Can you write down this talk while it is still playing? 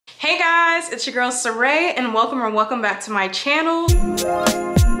Hey guys, it's your girl Sarae and welcome back to my channel.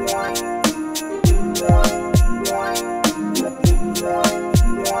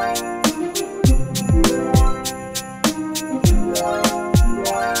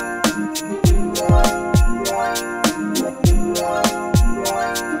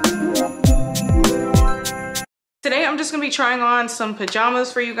 Today I'm just gonna be trying on some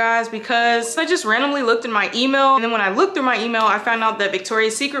pajamas for you guys because I just randomly looked in my email, and then when I looked through my email I found out that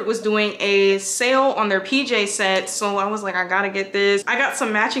Victoria's Secret was doing a sale on their PJ sets. So I was like, I gotta get this. I got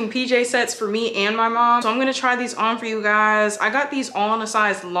some matching PJ sets for me and my mom, so I'm gonna try these on for you guys. I got these all in a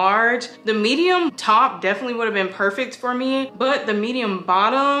size large. The medium top definitely would have been perfect for me, but the medium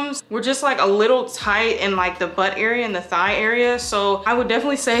bottoms were just like a little tight in like the butt area and the thigh area. So I would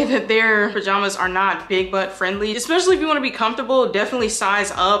definitely say that their pajamas are not big butt friendly. Especially if you want to be comfortable, definitely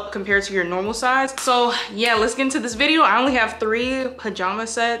size up compared to your normal size. So yeah, let's get into this video. I only have 3 pajama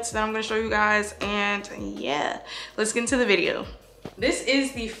sets that I'm going to show you guys, and yeah, let's get into the video. This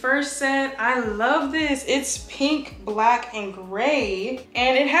is the first set. I love this. It's pink, black, and gray,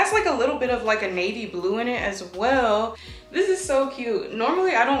 and it has like a little bit of like a navy blue in it as well. This is so cute.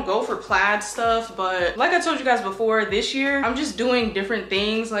 Normally I don't go for plaid stuff, but like I told you guys before, this year I'm just doing different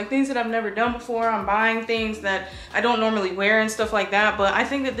things, like things that I've never done before. I'm buying things that I don't normally wear and stuff like that, but I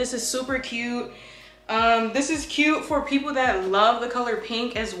think that this is super cute. This is cute for people that love the color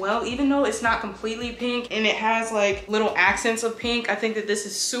pink as well, even though it's not completely pink and it has like little accents of pink. I think that this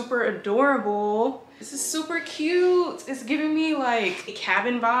is super adorable. This is super cute. It's giving me like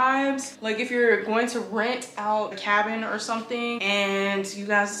cabin vibes. Like if you're going to rent out a cabin or something and you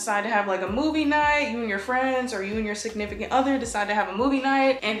guys decide to have like a movie night, you and your friends or you and your significant other decide to have a movie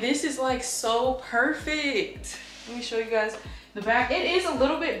night, and this is like so perfect. Let me show you guys the back. It is a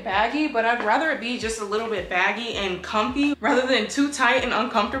little bit baggy, but I'd rather it be just a little bit baggy and comfy rather than too tight and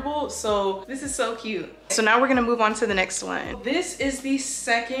uncomfortable. So this is so cute. So now we're gonna move on to the next one. This is the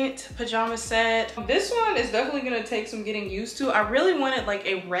second pajama set. This one is definitely gonna take some getting used to. I really wanted like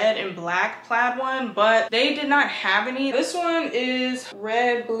a red and black plaid one, but they did not have any. This one is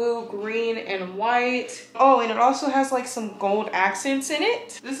red, blue, green, and white. Oh, and it also has like some gold accents in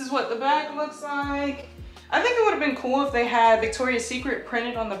it. This is what the back looks like. I think it would have been cool if they had Victoria's Secret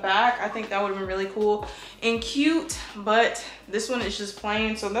printed on the back. I think that would have been really cool and cute, but this one is just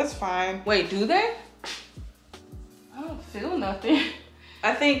plain, so that's fine. Wait, do they? I don't feel nothing.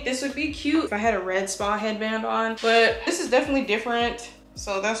 I think this would be cute if I had a red spa headband on, but this is definitely different,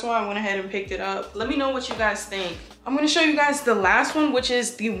 so that's why I went ahead and picked it up. Let me know what you guys think. I'm gonna show you guys the last one, which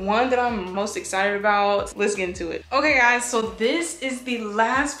is the one that I'm most excited about. Let's get into it. Okay guys, so this is the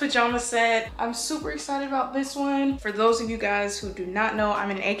last pajama set. I'm super excited about this one. For those of you guys who do not know,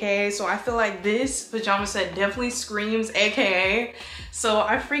 I'm an AKA, so I feel like this pajama set definitely screams AKA. So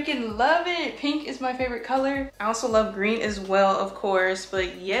I freaking love it. Pink is my favorite color. I also love green as well, of course,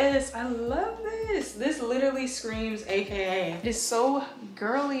 but yes, I love this. This literally screams AKA. It is so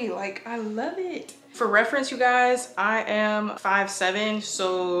girly, like I love it. For reference, you guys, I am 5'7",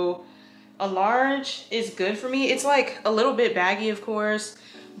 so a large is good for me. It's like a little bit baggy, of course,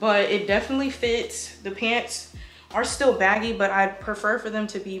 but it definitely fits. The pants are still baggy, but I'd prefer for them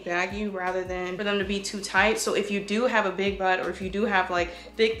to be baggy rather than for them to be too tight. So if you do have a big butt or if you do have like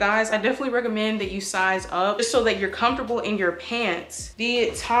thick thighs, I definitely recommend that you size up just so that you're comfortable in your pants.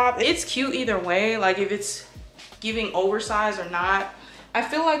 The top, it's cute either way, like if it's giving oversized or not. I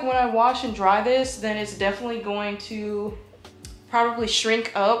feel like when I wash and dry this, then it's definitely going to probably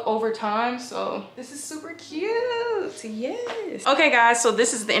shrink up over time. So this is super cute, yes. Okay guys, so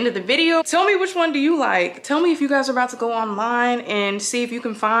this is the end of the video. Tell me which one do you like? Tell me if you guys are about to go online and see if you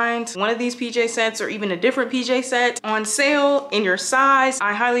can find one of these PJ sets or even a different PJ set on sale in your size.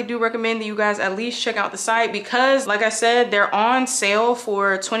 I highly do recommend that you guys at least check out the site because like I said, they're on sale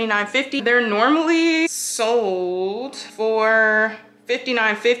for $29.50. They're normally sold for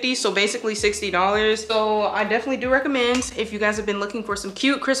 $59.50, so basically $60. So I definitely do recommend if you guys have been looking for some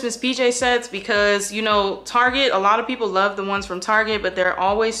cute Christmas PJ sets, because you know Target, a lot of people love the ones from Target, but they're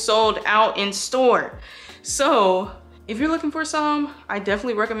always sold out in store. So if you're looking for some, I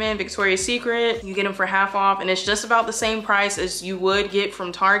definitely recommend Victoria's Secret. You get them for half off and it's just about the same price as you would get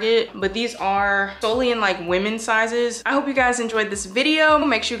from Target, but these are solely in like women's sizes. I hope you guys enjoyed this video.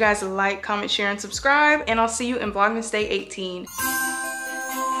 Make sure you guys like, comment, share, and subscribe, and I'll see you in Vlogmas Day 18.